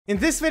In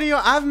this video,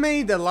 I've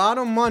made a lot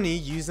of money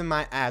using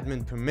my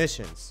admin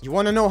permissions. You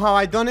want to know how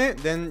I done it?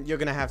 Then you're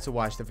gonna have to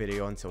watch the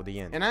video until the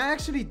end. And I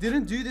actually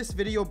didn't do this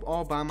video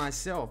all by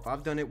myself.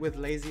 I've done it with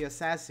Lazy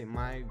Assassin,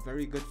 my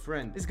very good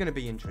friend. It's gonna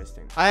be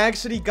interesting. I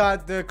actually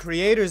got the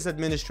creators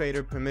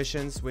administrator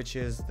permissions, which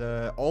is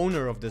the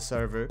owner of the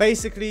server.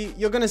 Basically,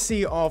 you're gonna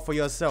see it all for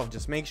yourself.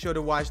 Just make sure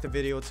to watch the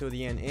video till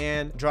the end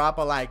and drop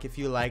a like if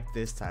you like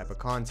this type of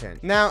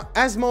content. Now,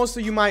 as most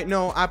of you might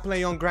know, I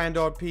play on Grand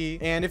RP,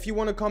 and if you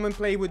want to come and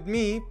play with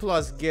me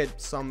plus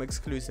get some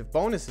exclusive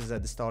bonuses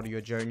at the start of your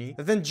journey,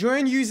 then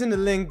join using the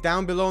link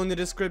down below in the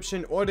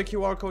description or the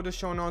QR code is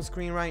shown on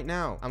screen right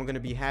now. I'm gonna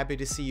be happy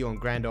to see you on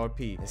Grand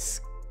RP.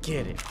 Let's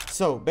get it.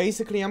 So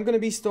basically, I'm gonna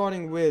be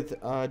starting with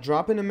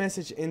dropping a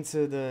message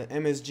into the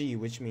MSG,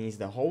 which means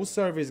the whole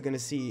server is gonna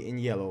see in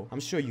yellow. I'm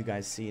sure you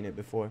guys seen it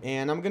before,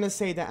 and I'm gonna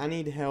say that I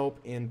need help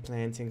in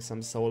planting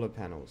some solar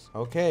panels.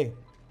 Okay,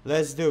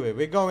 let's do it.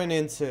 We're going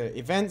into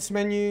events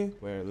menu.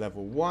 We're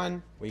level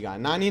 1. We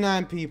got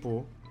 99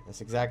 people. That's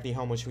exactly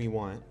how much we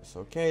want. It's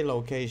okay.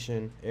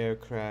 Location,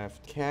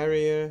 aircraft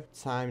carrier,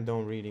 time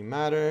don't really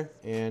matter,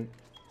 and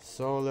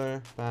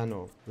solar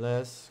panel.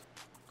 Let's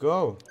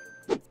go.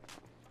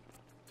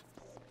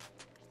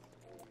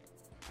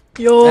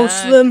 Yo,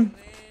 Slim.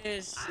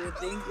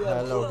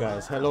 Hello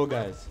guys. Hello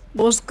guys.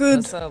 What's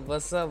good?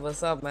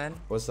 What's up, man?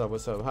 What's up?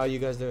 What's up? How you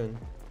guys doing?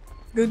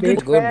 Good,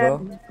 Good, good.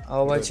 bro.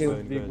 How about Good, you?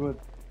 good, good.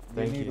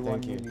 Thank you,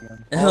 thank you.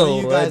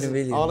 Oh,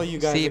 All of you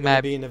guys See, are gonna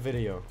map. be in the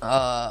video.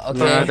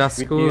 Okay.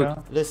 That's good.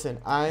 Listen,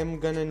 I'm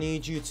gonna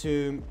need you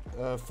to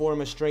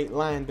form a straight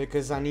line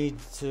because I need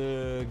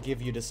to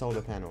give you the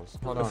solar panels.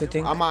 Hold on.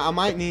 Everything? I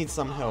might need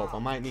some help.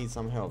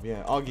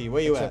 Yeah, Augie,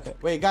 where you It's at? okay.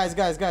 Wait, guys,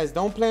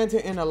 don't plant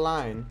it in a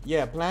line.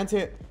 Yeah, plant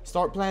it.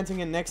 Start planting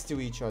it next to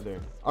each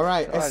other. All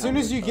right. As soon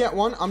as you get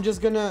one, I'm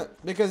just gonna,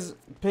 because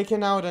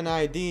picking out an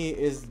ID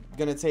is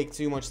gonna take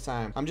too much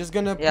time. I'm just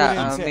gonna put it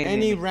into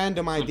any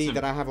random ID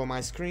that I have on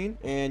my screen,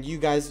 and you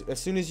guys, as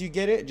soon as you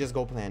get it, just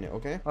go plant it.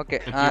 Okay? Okay,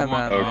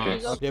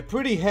 Okay. They're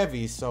pretty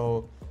heavy,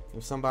 so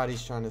if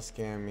somebody's trying to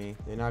scam me,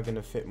 they're not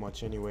gonna fit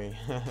much anyway,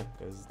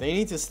 because they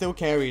need to still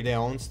carry their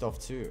own stuff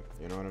too.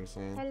 You know what I'm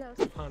saying?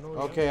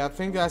 Okay, I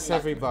think that's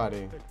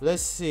everybody.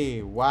 Let's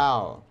see.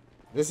 Wow.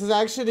 This is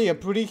actually a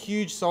pretty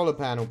huge solar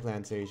panel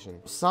plantation.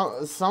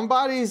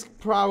 Somebody's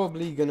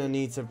probably gonna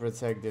need to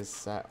protect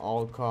this at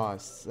all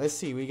costs. Let's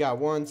see, we got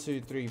 1, 2,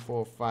 3,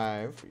 4,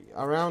 5,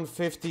 around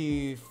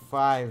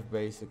 55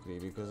 basically,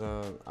 because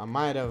I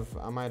might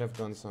have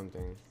done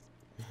something.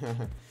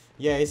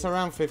 Yeah, it's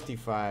around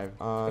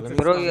 55. Let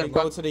me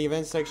go to the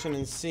event section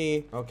and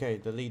see. Okay,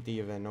 delete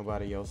the event.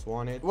 Nobody else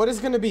wanted. What is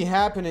going to be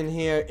happening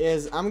here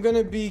is I'm going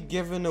to be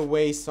giving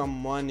away some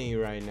money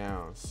right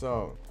now.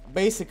 So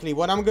basically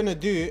what I'm going to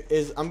do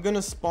is I'm going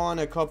to spawn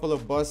a couple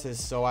of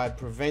buses so I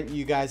prevent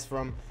you guys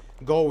from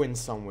going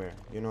somewhere.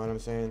 You know what I'm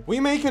saying? We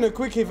making a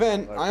quick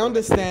event. I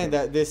understand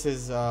that this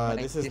is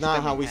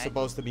not how we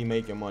supposed to be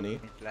making money,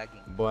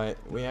 but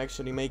we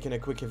actually making a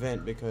quick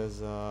event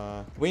because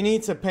we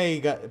need to pay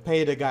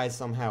the guys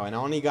somehow, and I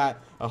only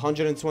got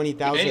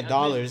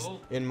 $120,000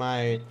 in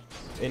my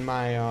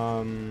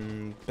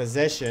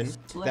possession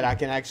that I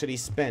can actually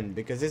spend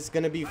because it's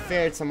gonna be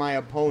fair to my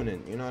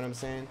opponent. You know what I'm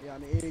saying?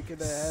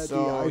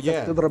 So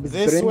yeah,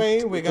 this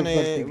way we're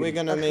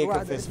gonna make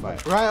a fist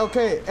fight. Right?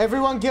 Okay,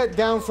 everyone get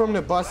down from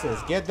the buses.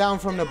 Get down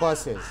from the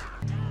buses.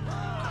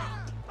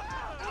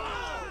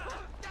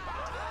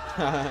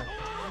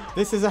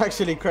 This is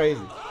actually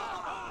crazy.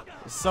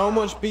 So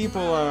much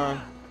people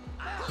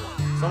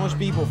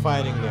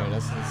fighting there.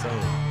 That's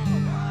insane.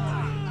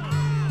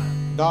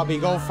 Dobby,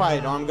 go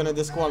fight or I'm gonna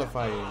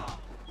disqualify you.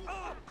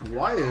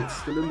 Why? It's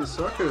still in the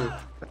circle.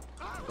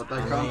 But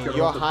I can't get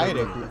You're out the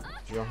hiding. tournament.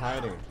 You're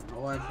hiding.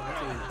 Oh, I'm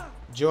fighting.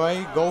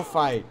 Joy, go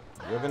fight.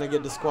 You're gonna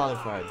get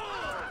disqualified.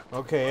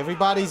 Okay,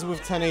 everybody's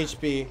with 10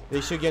 HP. They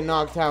should get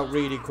knocked out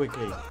really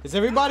quickly. Is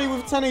everybody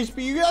with 10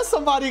 HP? You got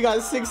somebody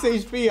got 6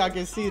 HP. I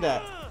can see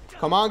that.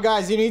 Come on,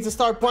 guys. You need to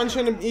start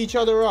punching each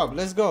other up.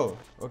 Let's go.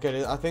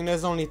 Okay, I think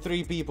there's only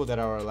 3 people that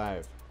are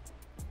alive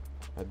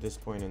at this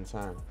point in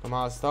time. Come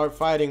on, start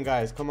fighting,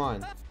 guys. Come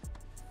on.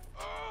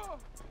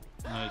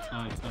 Nice,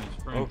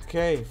 Frank.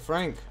 Okay,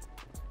 Frank.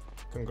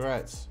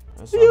 Congrats.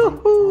 That's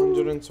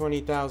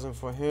 120,000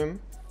 for him.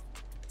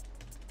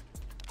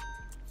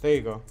 There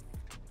you go.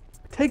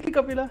 Take it,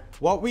 Kapila.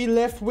 What we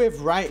left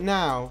with right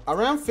now,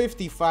 around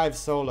 55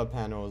 solar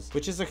panels,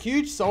 which is a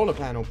huge solar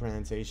panel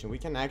plantation. We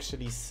can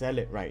actually sell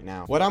it right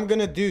now. What I'm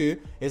gonna do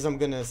is I'm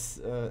gonna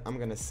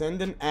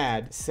send an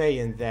ad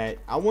saying that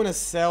I want to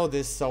sell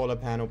this solar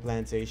panel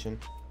plantation.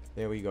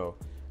 There we go.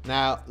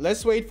 Now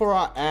let's wait for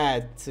our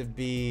ad to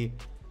be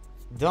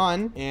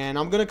done, and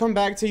I'm gonna come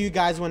back to you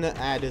guys when the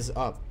ad is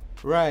up.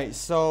 Right,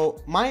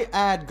 so my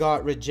ad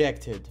got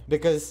rejected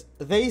because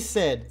they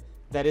said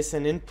that it's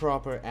an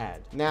improper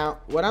ad. Now,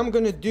 what I'm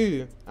gonna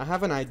do, I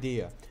have an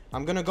idea.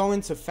 I'm gonna go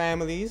into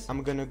families.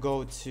 I'm gonna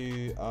go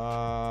to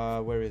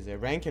where is it?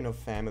 Ranking of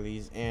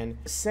families, and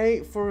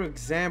say for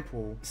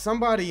example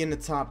somebody in the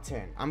top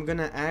 10. I'm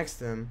gonna ask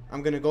them.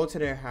 I'm gonna go to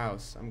their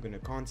house. I'm gonna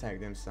contact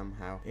them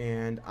somehow,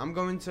 and I'm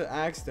going to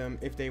ask them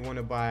if they want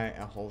to buy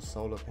a whole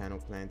solar panel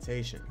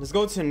plantation. Let's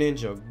go to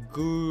Ninja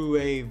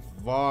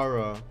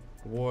Guevara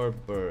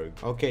Warburg.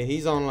 Okay,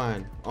 he's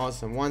online.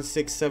 Awesome.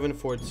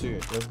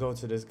 16742. Let's go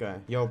to this guy.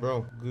 Yo,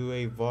 bro.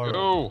 Guevara.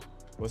 Yo.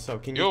 What's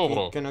up?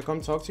 Bro. Can I come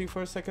talk to you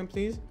for a second,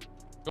 please?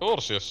 Of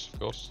course, yes, of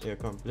course. Yeah,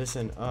 come.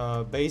 Listen,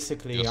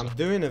 basically, Yes, I'm sir.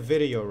 doing a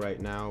video right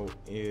now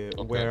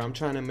where I'm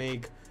trying to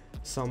make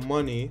some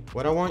money.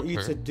 What I want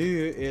you to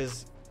do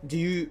is,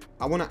 I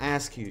want to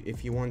ask you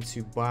if you want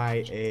to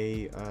buy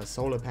a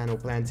solar panel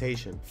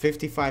plantation.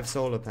 55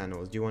 solar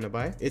panels. Do you want to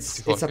buy? It's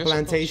a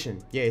plantation.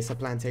 Yeah, it's a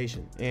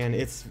plantation, and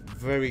it's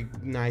very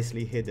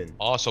nicely hidden.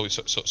 Ah, so you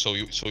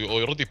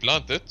already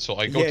planted? So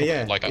I go to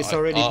yeah, like it's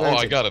already planted. Oh,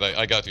 I got it.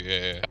 I got you.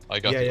 Yeah. I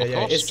got you. Of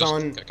course. It's just,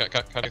 on.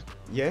 Can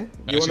Yeah,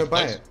 you want to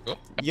buy it? Go?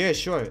 Yeah,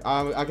 sure.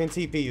 I can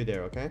TP you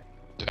there. Okay.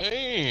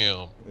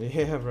 Damn.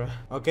 Yeah, bro.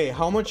 Okay,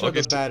 how much are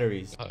the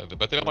batteries? The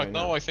battery right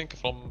now, I think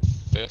from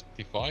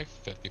 35,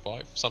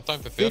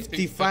 sometimes to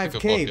 30.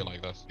 55k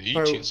like that.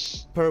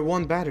 Each per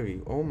one battery.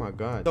 Oh my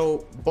god.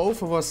 So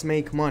both of us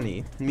make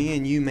money. Me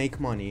and you make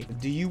money.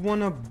 Do you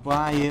want to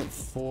buy it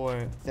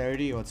for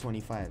 30 or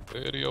 25?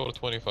 30 or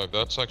 25.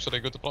 That's actually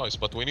a good price,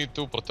 but we need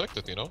to protect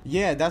it, you know?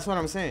 Yeah, that's what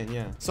I'm saying.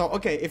 Yeah. So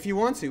okay, if you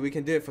want to, we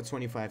can do it for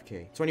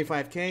 25k.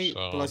 25k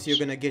plus you're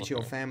gonna get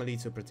your family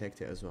to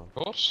protect it as well.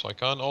 Of course, I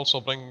can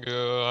also bring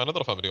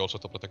another family also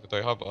to protect it.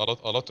 I have a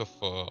lot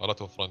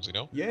of friends, you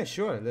know. Yeah,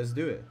 sure. Let's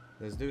do it.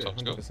 Let's do it.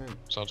 Sounds 100%. good.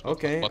 Sounds good.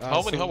 Okay. But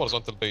how many hours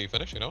until they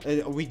finish, you know?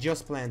 We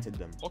just planted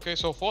them. Okay,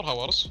 so 4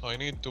 hours. I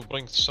need to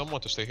bring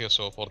someone to stay here,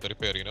 so for the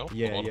repair, you know.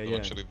 Yeah.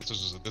 Actually,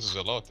 this is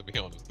a lot, to be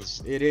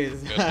honest. It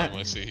is. First time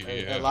I see.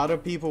 A lot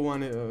of people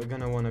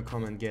gonna wanna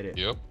come and get it.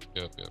 Yep.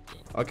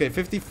 Okay,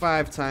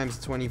 55 times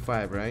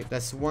 25, right?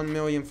 That's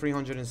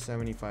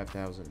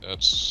 1,375,000.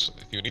 That's,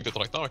 if you need it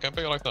right now, I can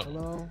pay right now.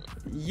 Hello?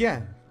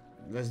 Yeah.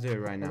 Let's do it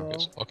right now.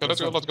 Yes. Okay,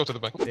 let's go to the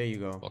bank. There you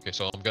go. Okay,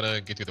 so I'm gonna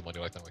get you the money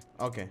right now.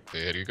 Okay.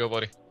 There you go,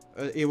 buddy.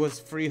 It was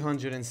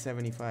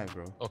 375,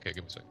 bro. Okay,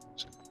 give me a second.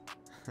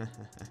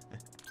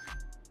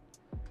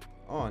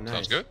 Oh, nice.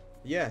 Sounds good.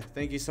 Yeah,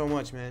 thank you so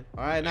much, man.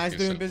 All right, nice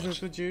doing business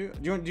with you.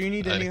 Do you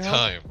need any help?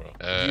 Anytime, bro.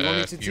 Do you want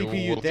me to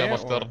TP you there?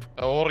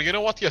 Or you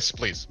know what? Yes,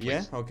 please.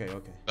 Yeah? Okay.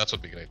 That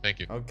would be great. Thank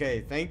you.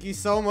 Okay, thank you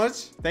so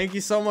much. Thank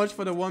you so much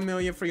for the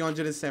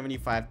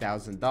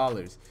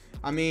 $1,375,000.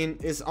 I mean,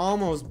 it's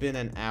almost been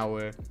an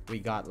hour.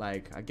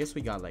 I guess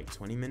we got like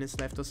 20 minutes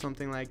left or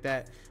something like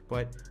that.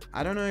 But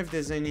I don't know if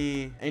there's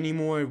any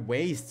more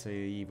ways to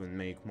even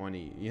make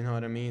money. You know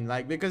what I mean?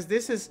 Like, because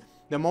this is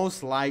the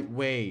most light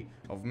way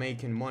of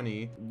making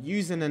money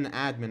using an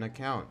admin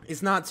account.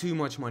 It's not too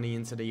much money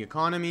into the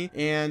economy,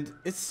 and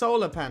it's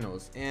solar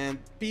panels, and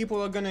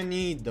people are gonna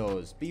need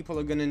those. People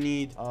are gonna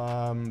need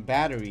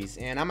batteries,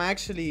 and I'm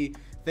actually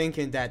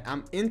thinking that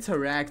I'm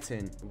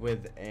interacting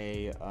with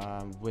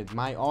with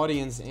my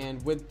audience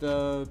and with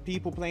the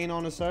people playing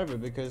on the server,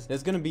 because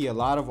there's gonna be a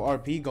lot of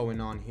RP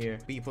going on here.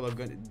 People are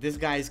gonna, this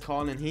guy is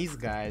calling his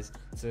guys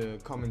to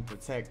come and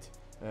protect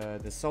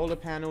the solar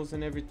panels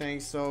and everything,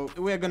 so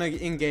we're gonna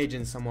engage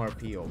in some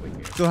RP over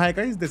here. So hi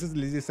guys, this is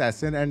Lazy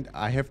Assassin, and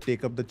I have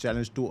taken up the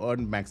challenge to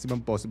earn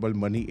maximum possible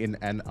money in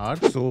an hour.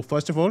 So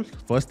first of all,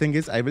 first thing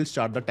is I will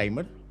start the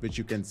timer, which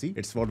you can see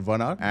it's for 1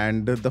 hour,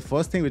 and the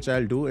first thing which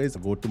I'll do is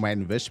go to my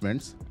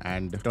investments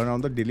and turn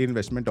on the daily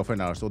investment of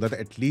an hour, so that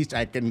at least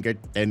I can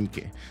get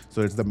 10k.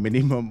 So it's the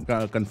minimum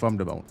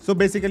confirmed amount. So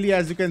basically,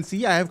 as you can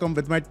see, I have come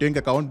with my Twink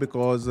account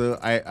because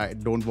I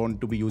don't want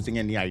to be using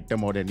any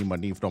item or any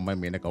money from my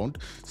main account.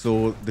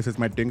 So this is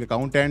my Twink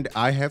account, and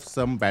I have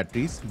some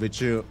batteries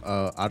which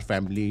our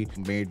family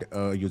made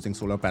using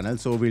solar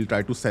panels. So we'll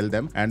try to sell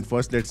them. And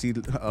first, let's see,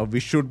 we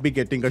should be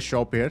getting a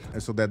shop here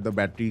so that the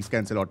batteries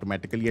can sell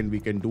automatically and we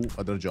can do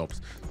other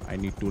jobs. I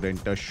need to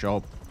rent a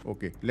shop.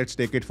 Okay, let's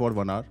take it for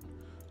 1 hour.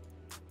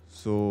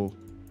 So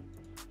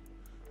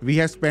we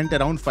have spent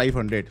around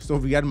 500, so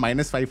we are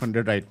minus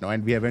 500 right now,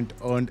 and we haven't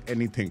earned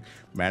anything.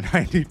 Man,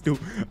 I need to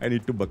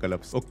buckle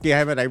up. Okay, I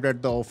have arrived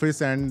at the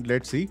office, and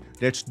let's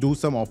do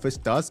some office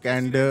task,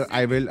 and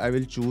I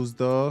will choose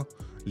the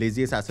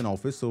Lazy Assassin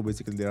office. So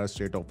basically there are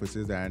straight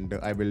offices, and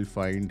I will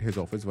find his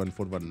office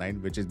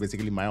 1419, which is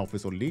basically my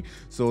office only.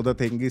 So the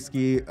thing is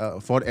ki,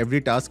 for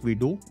every task we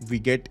do, we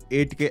get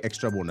 8k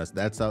extra bonus.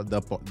 That's our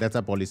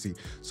policy.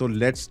 So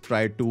let's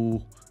try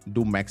to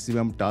do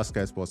maximum task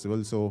as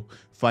possible. So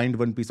find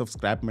 1 piece of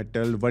scrap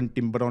metal, 1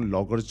 timber on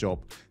logger's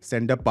job,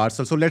 send a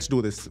parcel. So let's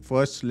do this.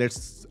 First,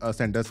 let's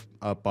send us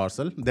a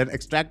parcel, then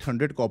extract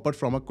 100 copper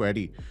from a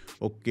quarry.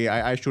 Okay,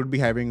 I should be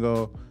having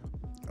a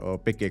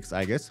pickaxe,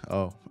 I guess.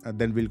 And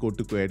then we'll go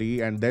to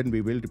quarry, and then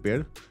we will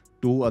repair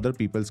 2 other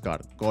people's car.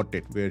 Got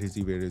it. Where is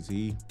he?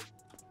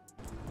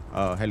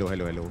 Hello.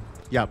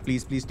 Yeah,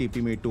 please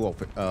TP me to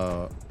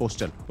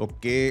postal.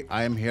 Okay,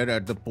 I am here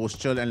at the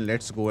postal and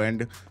let's go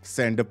and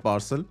send a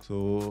parcel.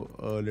 So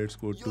let's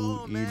go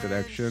to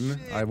e-direction.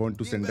 I want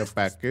to send a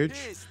package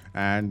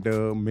and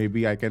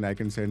maybe I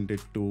can send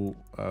it to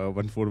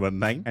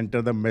 1419.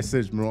 Enter the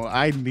message, bro.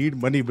 I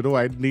need money, bro.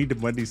 I need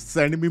money.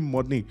 Send me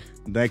money.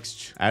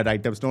 Next, add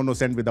items. No,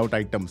 send without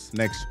items.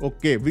 Next.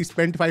 Okay, we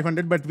spent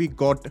 500 but we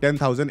got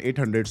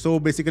 10,800. So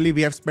basically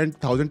we have spent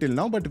 1,000 till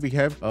now, but we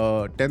have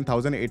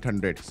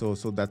 10,800. So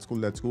that's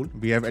cool. That's cool.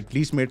 We have at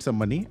least made some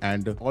money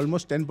and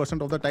almost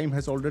 10% of the time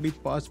has already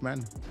passed,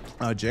 man.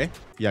 Jay,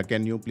 yeah,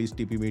 can you please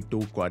TP me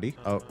to quarry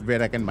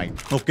where I can mine?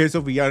 Okay, so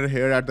we are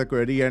here at the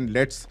quarry and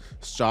let's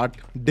start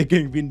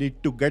digging. We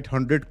need to get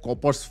 100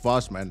 coppers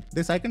fast, man.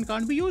 This icon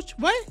can't be used.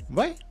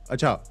 Why?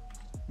 Acha.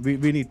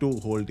 We need to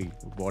hold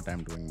what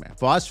I'm doing, man.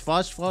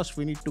 Fast.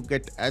 We need to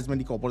get as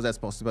many coppers as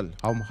possible.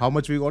 How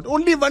much we got?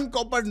 Only 1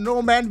 copper.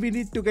 No, man. We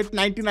need to get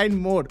 99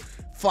 more.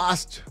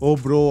 Fast. Oh,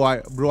 bro,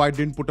 I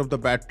didn't put up the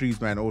batteries,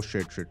 man. Oh,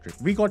 shit.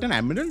 We got an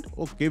emerald.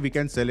 Okay, we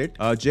can sell it.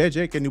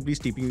 Jay, can you please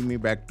TP me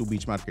back to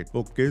beach market?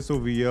 Okay, so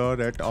we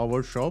are at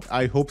our shop.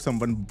 I hope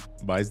someone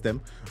buys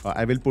them.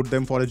 I will put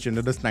them for a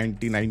generous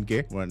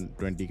 99k,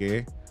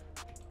 120k,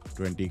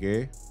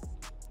 20k.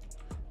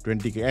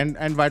 20k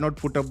and why not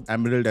put up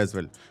emerald as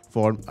well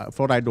for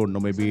I don't know,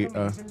 maybe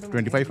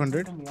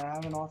 2500.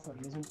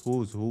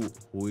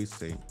 Who is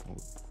saying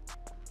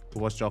who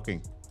was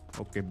talking?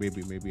 Okay,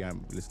 maybe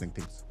I'm listening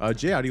things.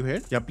 Jay, are you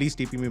here? Yeah, please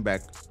TP me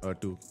back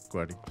to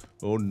quarry.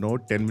 Oh no,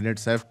 10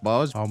 minutes have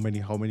passed. How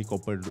many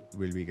copper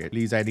will we get?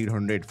 Please, I need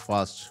 100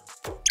 fast.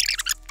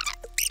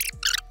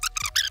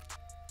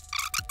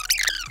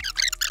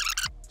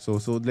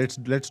 So let's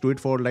do it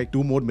for like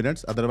 2 more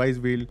minutes. Otherwise,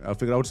 we'll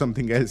figure out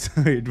something else.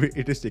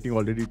 it is taking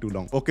already too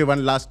long. Okay,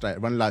 one last try.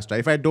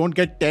 If I don't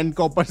get 10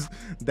 coppers,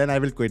 then I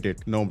will quit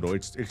it. No, bro,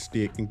 it's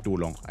taking too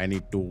long. I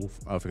need to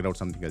figure out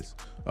something else.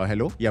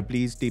 Hello? Yeah,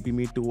 please TP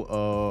me to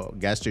a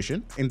gas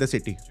station in the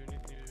city.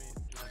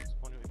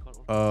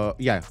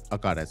 Yeah, a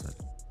car as well.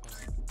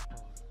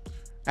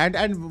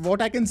 And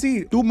what I can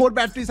see, 2 more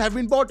batteries have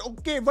been bought.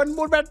 Okay, 1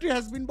 more battery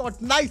has been bought.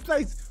 Nice.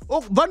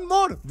 Oh, 1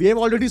 more. We have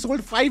already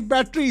sold 5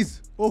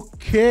 batteries.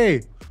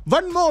 Okay,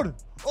 1 more.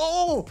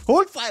 Oh,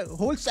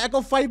 whole stack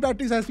of 5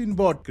 batteries has been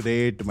bought.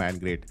 Great, man,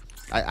 great.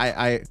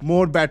 I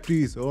more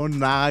batteries. Oh,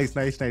 nice.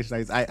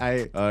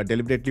 I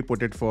deliberately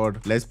put it for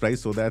less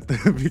price so that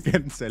we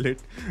can sell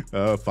it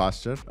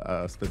faster,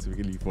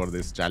 specifically for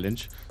this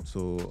challenge.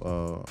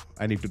 So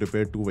I need to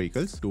repair 2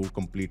 vehicles to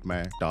complete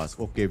my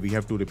task. Okay, we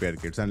have 2 repair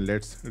kits and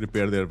let's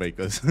repair their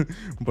vehicles.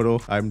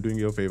 Bro, I'm doing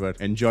you a favor.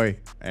 Enjoy,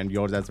 and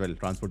yours as well.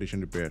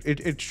 Transportation repair.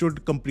 It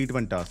should complete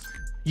 1 task.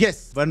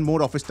 Yes, 1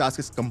 more office task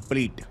is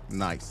complete.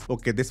 Nice.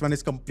 Okay, this one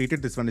is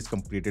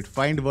completed.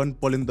 Find 1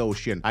 pull in the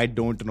ocean. I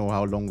don't know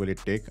how long will it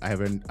take. I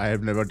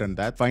have never done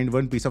that. Find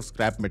 1 piece of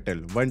scrap metal,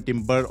 1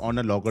 timber on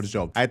a logger's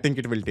job. I think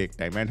it will take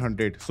time. And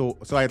 100. So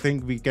I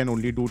think we can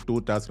only do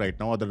 2 tasks right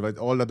now. Otherwise,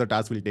 all other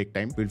tasks will take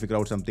time. We'll figure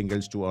out something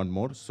else to earn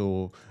more.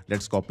 So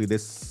let's copy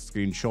this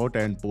screenshot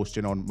and post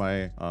it on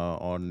my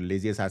on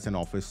Lazy Assassin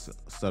office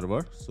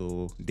server.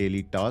 So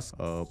daily task,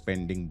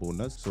 pending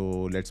bonus.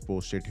 So let's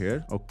post it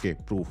here. Okay,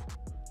 proof.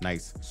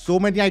 Nice. So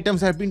many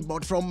items have been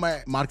bought from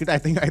my market. I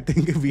think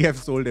we have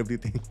sold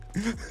everything.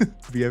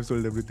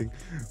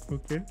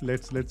 Okay,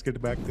 let's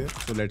get back there.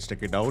 So let's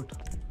check it out.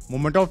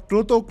 Moment of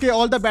truth. Okay,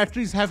 all the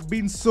batteries have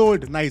been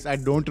sold. Nice. I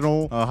don't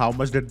know how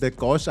much did they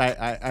cost.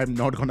 I'm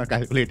not gonna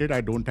calculate it.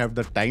 I don't have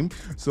the time.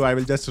 So I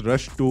will just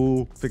rush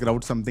to figure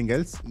out something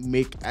else.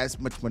 Make as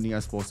much money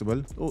as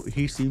possible. Oh,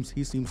 he seems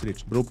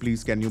rich. Bro,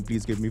 please, can you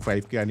please give me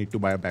 5k? I need to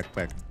buy a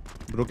backpack.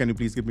 Bro, can you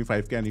please give me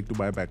 5k? I need to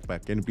buy a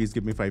backpack. Can you please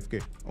give me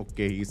 5k?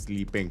 Okay, he's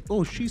sleeping.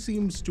 Oh, she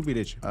seems to be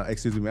rich.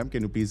 Excuse me, ma'am.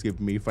 Can you please give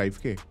me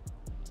 5k?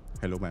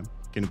 Hello, ma'am.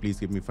 Can you please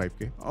give me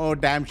 5k? Oh,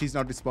 damn, she's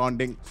not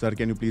responding. Sir,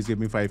 can you please give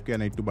me 5k? I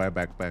need to buy a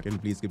backpack. Can you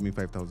please give me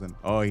 5,000?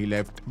 Oh, he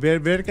left.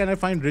 Where can I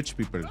find rich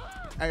people?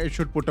 I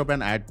should put up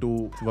an ad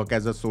to work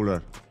as a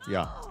solar.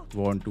 Yeah.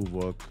 Want to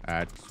work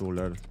at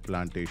solar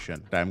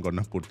plantation. I'm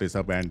gonna put this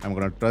up and I'm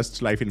gonna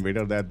trust Life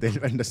Invader that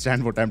they'll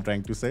understand what I'm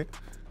trying to say.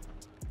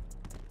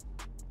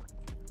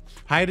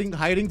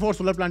 Hiring for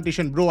solar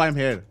plantation. Bro, I'm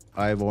here.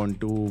 I want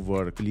to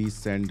work. Please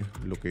send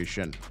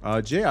location.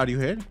 Jay, are you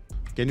here?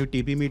 Can you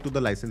TP me to the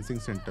licensing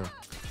center?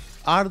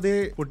 Are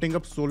they putting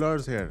up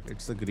solars here?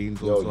 It's a green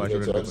zone. Yo, so you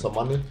need to earn some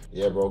money?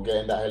 Yeah, bro, get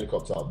in that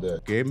helicopter up there.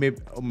 Okay,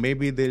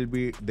 maybe they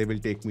will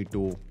take me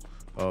to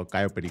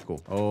Cayo Perico.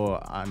 Oh,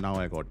 now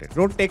I got it.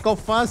 Bro, take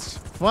off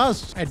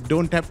fast. I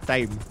don't have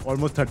time.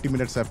 Almost 30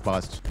 minutes have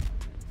passed.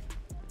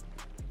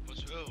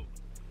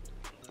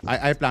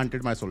 I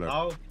planted my solar.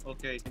 Oh,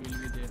 okay.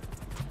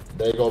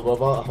 There you go,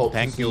 brother. I hope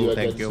thank to see you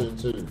again you. Soon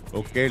too.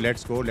 Okay,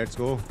 let's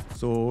go.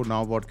 So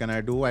now what can I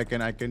do? I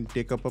can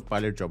take up a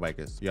pilot job, I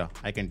guess. Yeah,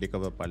 I can take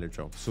up a pilot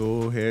job.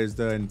 So here's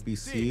the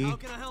NPC. How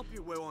can I help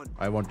you,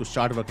 I want to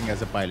start working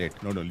as a pilot.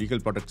 No, legal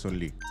products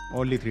only.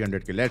 Only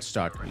 300k. Let's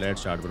start,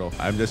 bro.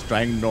 I'm just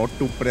trying not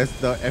to press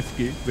the F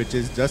key, which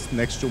is just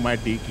next to my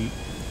D key,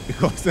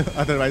 because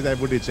otherwise I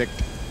would eject.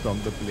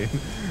 from the plane.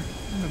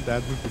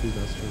 That would be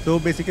disastrous. So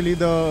basically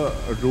the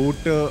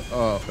route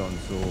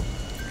so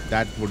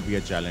that would be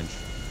a challenge.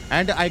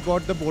 And I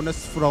got the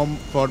bonus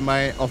for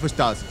my office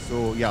task.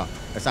 So yeah,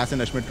 Assassin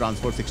Ashmit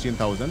transferred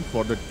 16,000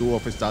 for the 2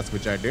 office tasks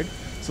which I did.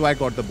 So I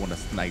got the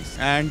bonus. Nice.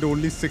 And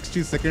only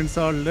 60 seconds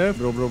are left.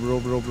 Bro.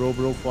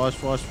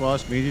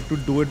 Fast. We need to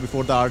do it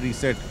before the hour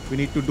reset. We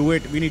need to do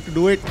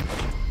it.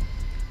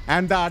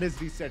 And the hour is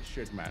reset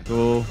shit, man.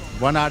 So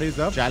 1 hour is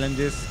up. Challenge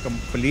is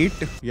complete.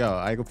 Yeah,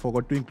 I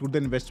forgot to include the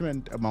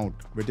investment amount,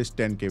 which is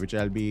 10k, which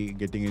I'll be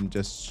getting in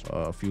just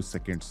a few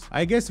seconds.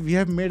 I guess we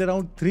have made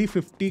around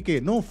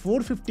 350k. No,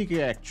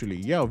 450k actually.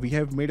 Yeah, we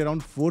have made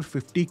around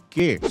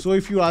 450k. So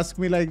if you ask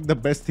me, like, the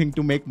best thing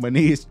to make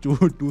money is to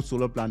do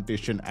solar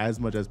plantation as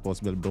much as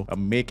possible, bro.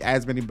 Make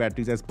as many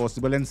batteries as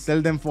possible and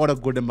sell them for a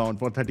good amount,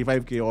 for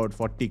 35k or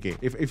 40k.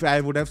 If I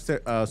would have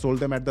sold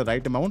them at the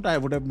right amount, I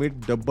would have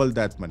made double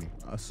that money.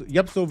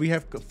 So we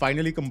have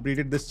finally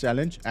completed this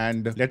challenge,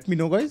 and let me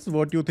know, guys,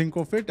 what you think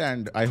of it,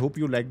 and I hope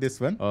you like this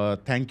one.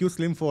 Thank you,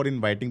 Slim, for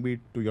inviting me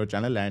to your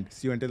channel, and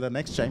see you until the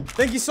next time.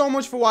 Thank you so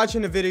much for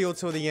watching the video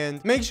till the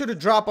end. Make sure to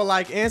drop a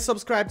like and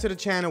subscribe to the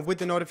channel with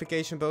the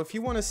notification bell if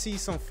you want to see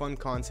some fun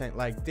content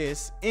like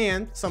this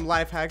and some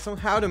life hacks on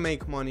how to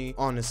make money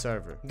on the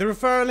server. The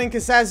referral link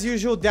is as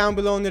usual down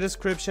below in the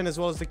description, as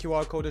well as the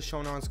QR code is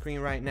shown on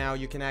screen right now.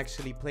 You can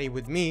actually play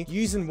with me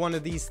using one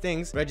of these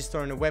things. Register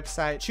on the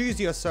website, choose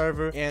your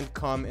server, and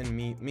come and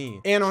meet me.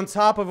 And on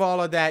top of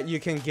all of that, you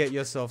can get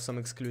yourself some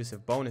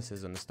exclusive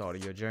bonuses on the start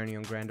of your journey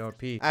on Grand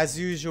RP. As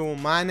usual,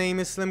 my name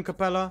is Slim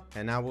Capella,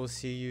 and I will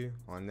see you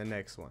on the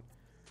next one.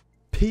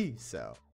 Peace out.